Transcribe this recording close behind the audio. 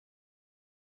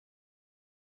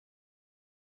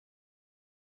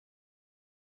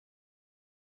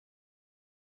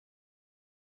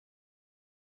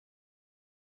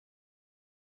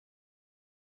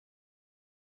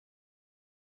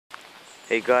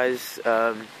Hey guys,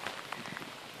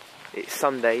 it's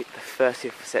Sunday the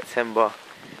 30th of September.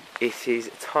 It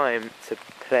is time to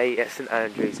play at St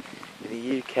Andrews in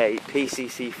the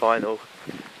UKPCC final.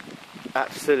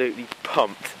 Absolutely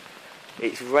pumped.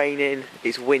 It's raining,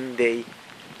 it's windy,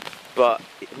 but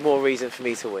it's more reason for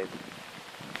me to win.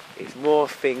 It's more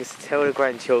things to tell the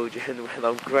grandchildren when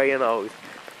I'm grey and old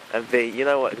and be, you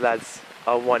know what lads,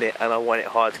 I won it and I won it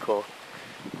hardcore.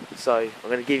 So I'm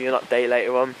going to give you an update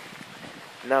later on.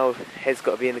 Now head's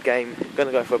got to be in the game. I'm going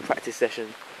to go for a practice session.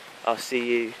 I'll see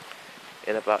you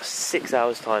in about 6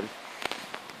 hours time.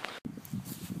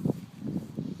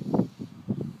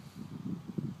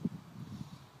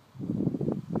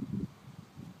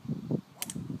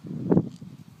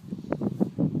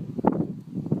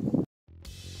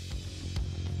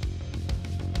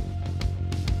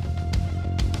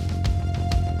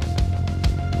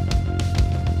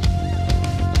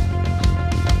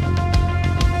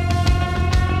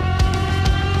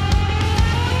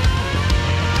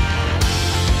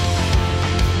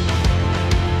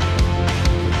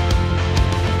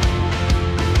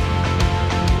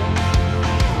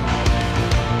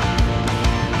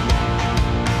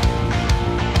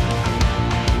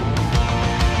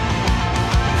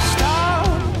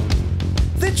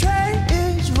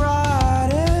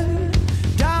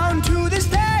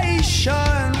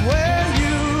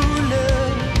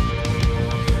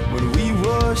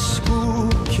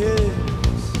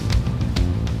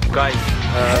 Guys,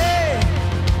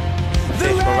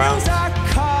 finish my round. I'm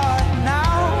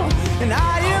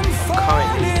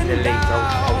currently in the lead.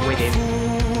 I'm winning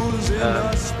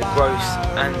the gross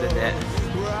and the net.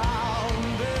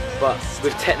 But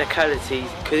with technicalities,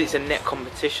 because it's a net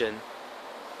competition,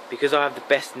 because I have the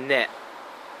best net,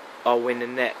 I'll win the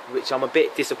net, which I'm a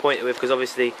bit disappointed with because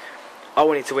obviously I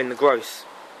wanted to win the gross.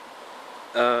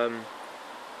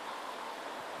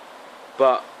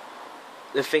 But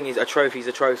the thing is, a trophy's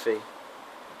a trophy,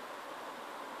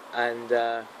 and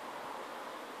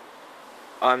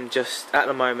I'm just, at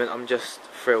the moment, I'm just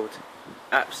thrilled,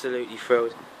 absolutely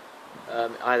thrilled. I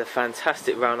had a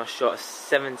fantastic round. I shot a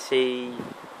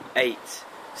 78,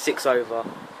 6 over,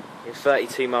 in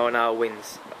 32 mile an hour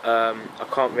winds. I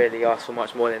can't really ask for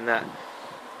much more than that.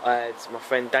 I had my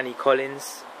friend Danny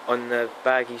Collins on the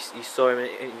bag. You saw him in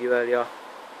an interview earlier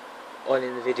on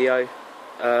in the video.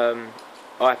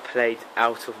 I played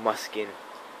out of my skin.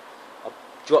 I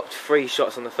dropped 3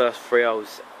 shots on the first 3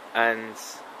 holes, and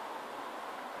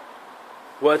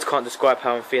words can't describe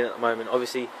how I'm feeling at the moment.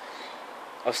 Obviously,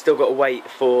 I've still got to wait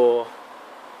for,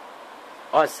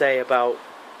 I'd say, about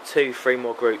 2-3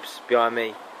 more groups behind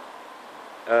me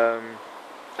at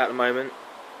the moment.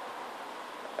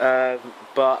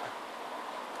 But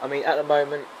I mean, at the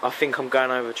moment, I think I'm going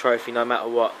over a trophy no matter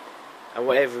what. And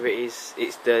whatever it is,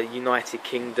 it's the United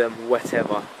Kingdom,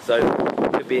 whatever. So,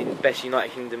 it could be the best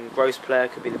United Kingdom gross player,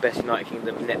 could be the best United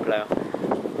Kingdom net player.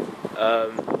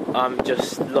 I'm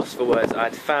just lost for words. I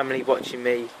had family watching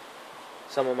me,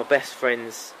 some of my best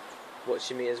friends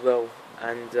watching me as well.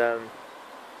 And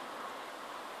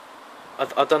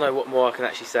I don't know what more I can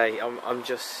actually say. I'm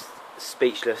just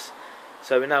speechless.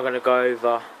 So we're now going to go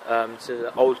over to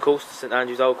the old course, St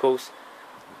Andrews Old Course.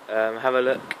 Have a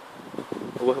look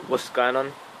what's going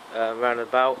on round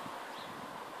about,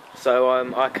 so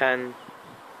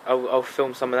I'll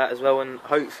film some of that as well, and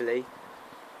hopefully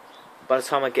by the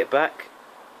time I get back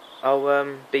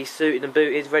I'll be suited and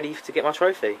booted, ready to get my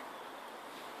trophy.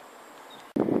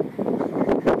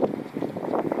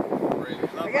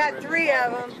 I got 3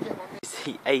 of them. It's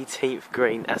the 18th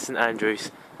green at St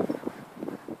Andrews.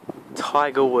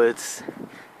 Tiger Woods,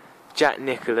 Jack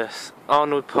Nicklaus,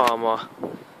 Arnold Palmer,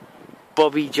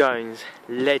 Bobby Jones,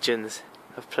 legends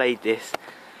have played this,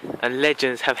 and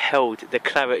legends have held the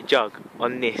claret jug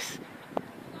on this.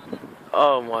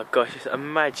 Oh my gosh, just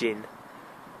imagine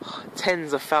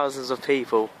tens of thousands of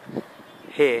people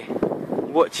here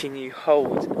watching you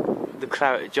hold the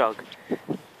claret jug.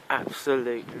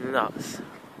 Absolute nuts.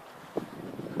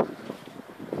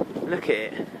 Look at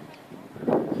it.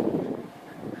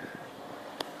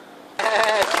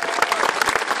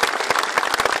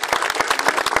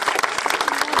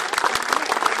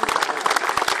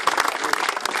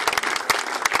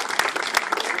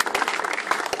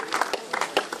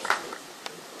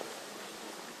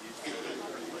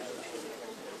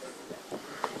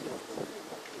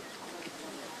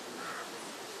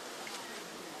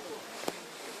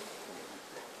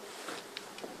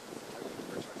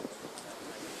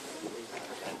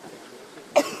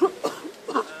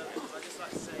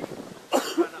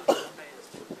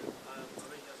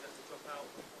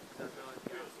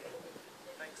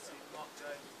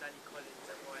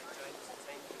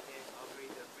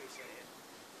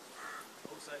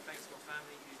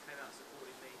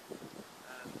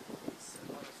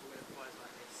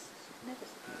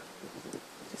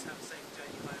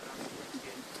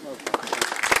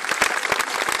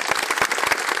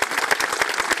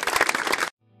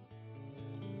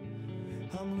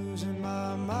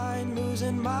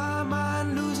 losing my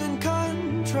mind, losing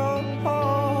control.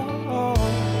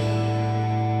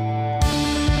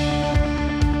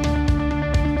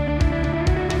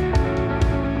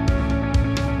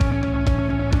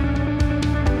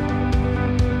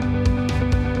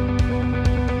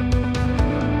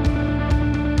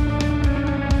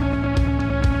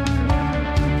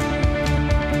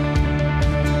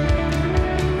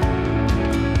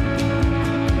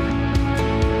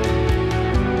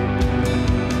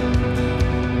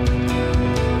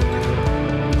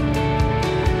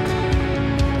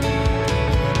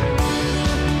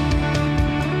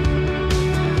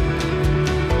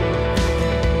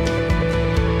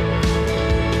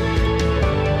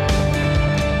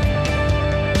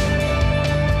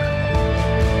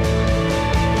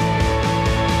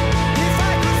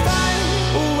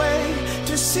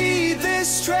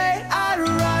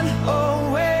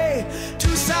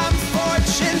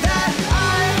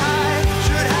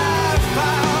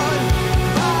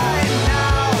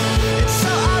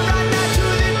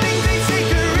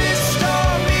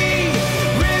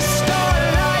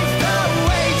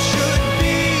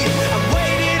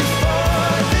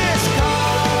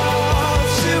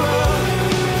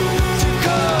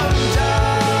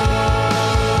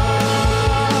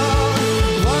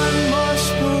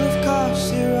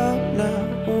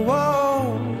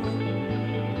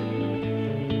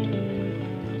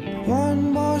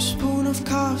 One more spoon of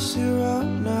cough syrup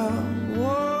now.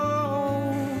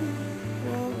 Whoa,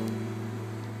 whoa.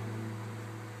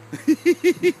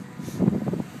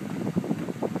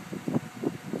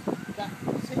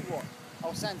 See what? I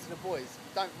was saying to the boys, you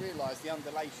don't realise the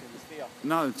undulations, do you?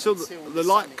 No, until the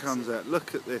light comes out.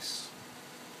 Look at this.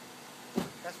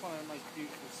 That's one of the most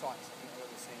beautiful sights I think I've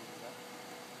ever seen.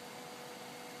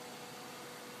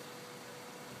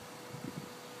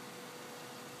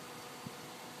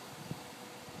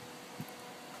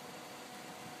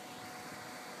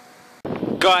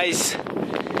 Guys,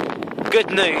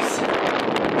 good news.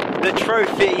 The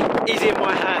trophy is in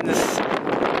my hands.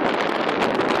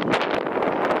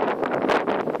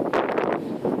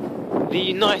 The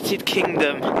United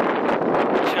Kingdom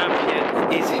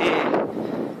champion is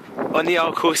here on the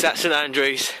old course at St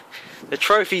Andrews. The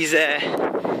trophy's there.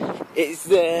 It's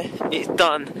there. It's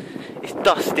done. It's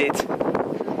dusted.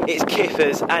 It's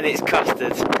kiffers and it's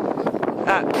custard.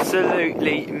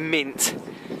 Absolutely mint.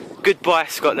 Goodbye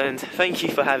Scotland, thank you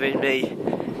for having me.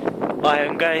 I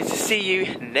am going to see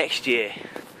you next year.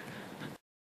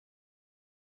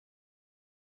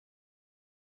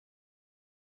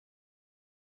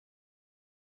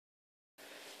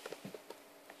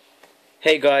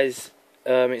 Hey guys,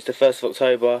 it's the 1st of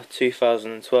October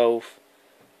 2012.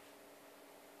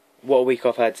 What a week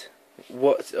I've had.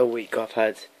 What a week I've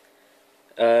had.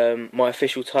 My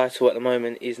official title at the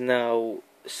moment is now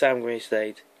Sam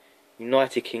Greenslade,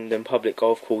 United Kingdom Public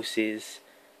Golf Courses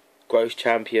Gross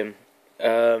Champion.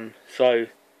 So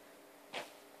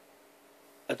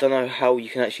I don't know how you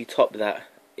can actually top that,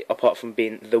 apart from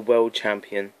being the World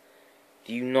Champion.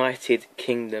 The United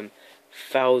Kingdom,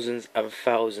 thousands and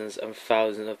thousands and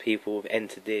thousands of people have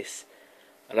entered this,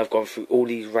 and I've gone through all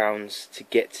these rounds to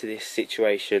get to this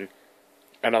situation,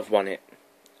 and I've won it.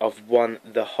 I've won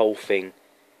the whole thing.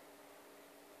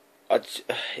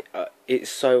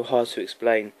 It's so hard to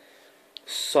explain.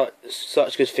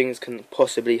 Such good things can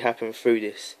possibly happen through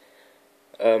this.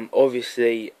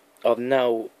 Obviously, I've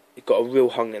now got a real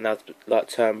hunger now to like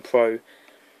turn pro.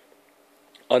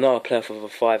 I know I play off of a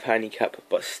 5 handicap,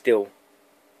 but still,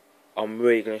 I'm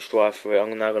really going to strive for it.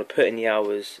 I'm now going to put in the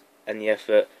hours and the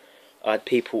effort. I had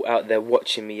people out there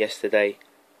watching me yesterday.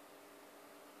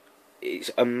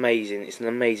 It's amazing. It's an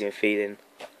amazing feeling.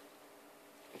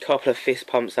 A couple of fist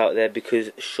pumps out there because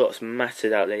shots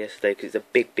mattered out there yesterday because it's a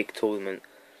big tournament.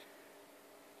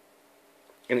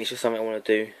 And it's just something I want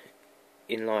to do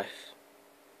in life.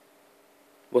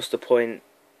 What's the point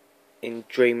in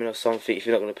dreaming of something if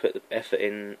you're not going to put the effort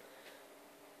in?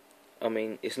 I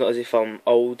mean, it's not as if I'm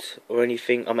old or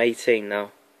anything. I'm 18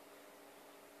 now.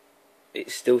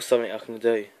 It's still something I can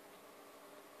do.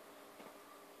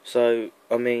 So,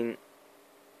 I mean,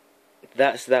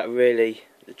 that's that really.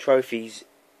 The trophy's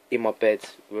in my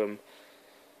bedroom.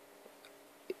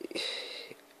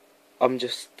 I'm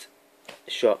just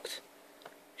shocked.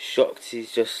 Shocked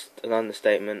is just an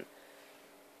understatement.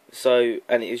 So,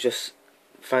 and it was just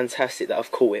fantastic that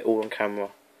I've caught it all on camera.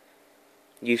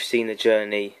 You've seen the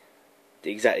journey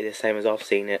exactly the same as I've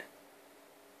seen it.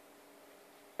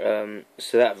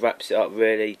 So that wraps it up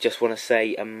really. Just want to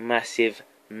say a massive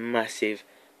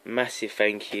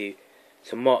thank you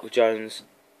to Mark Jones,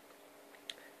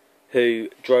 who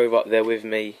drove up there with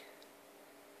me.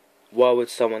 Why would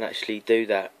someone actually do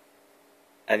that?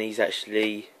 and he's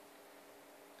actually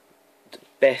the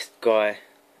best guy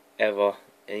ever,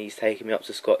 and he's taken me up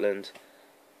to Scotland.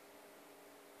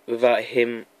 Without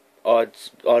him, I'd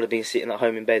have been sitting at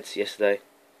home in bed yesterday.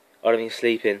 I'd have been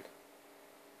sleeping.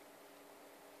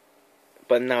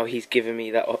 But now he's given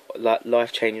me that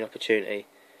life-changing opportunity.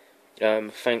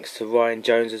 Thanks to Ryan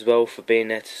Jones as well for being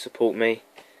there to support me.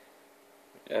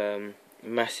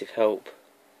 Massive help.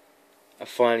 And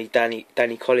finally,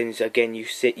 Danny Collins again. You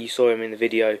saw him in the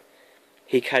video.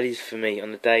 He caddies for me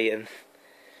on the day, and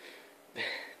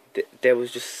there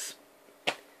was just,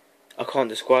 I can't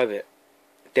describe it.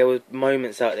 There were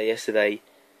moments out there yesterday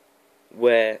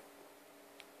where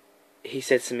he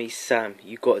said to me, "Sam,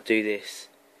 you got to do this.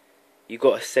 You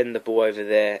got to send the ball over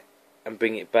there and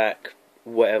bring it back,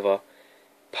 whatever."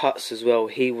 Putts as well,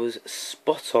 he was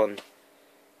spot on.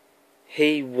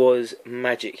 He was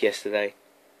magic yesterday.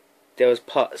 There was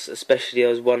putts, especially there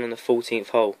was one on the 14th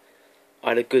hole. I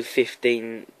had a good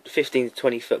 15 to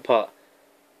 20 foot putt,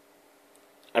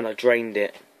 and I drained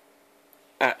it.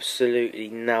 Absolutely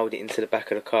nailed it into the back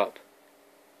of the cup,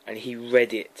 and he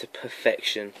read it to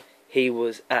perfection. He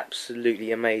was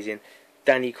absolutely amazing.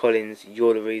 Danny Collins,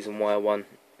 you're the reason why I won.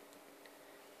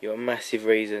 You're a massive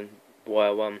reason why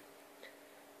I won.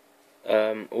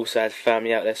 Also had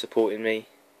family out there supporting me.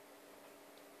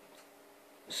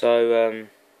 So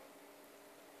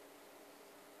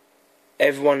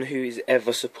everyone who's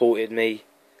ever supported me,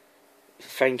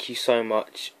 thank you so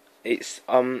much. It's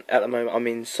at the moment I'm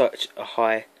in such a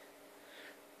high.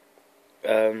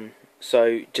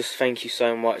 So just thank you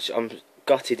so much. I'm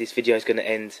gutted this video is going to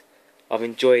end. I've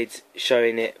enjoyed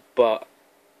showing it, but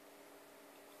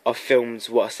I filmed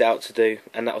what I set out to do,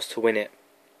 and that was to win it,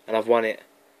 and I've won it.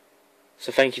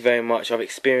 So thank you very much. I've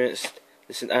experienced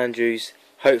the St Andrews.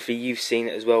 Hopefully you've seen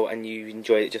it as well, and you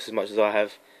enjoyed it just as much as I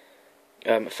have.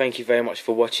 Thank you very much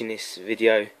for watching this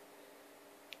video.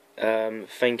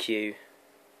 Thank you,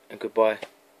 and goodbye.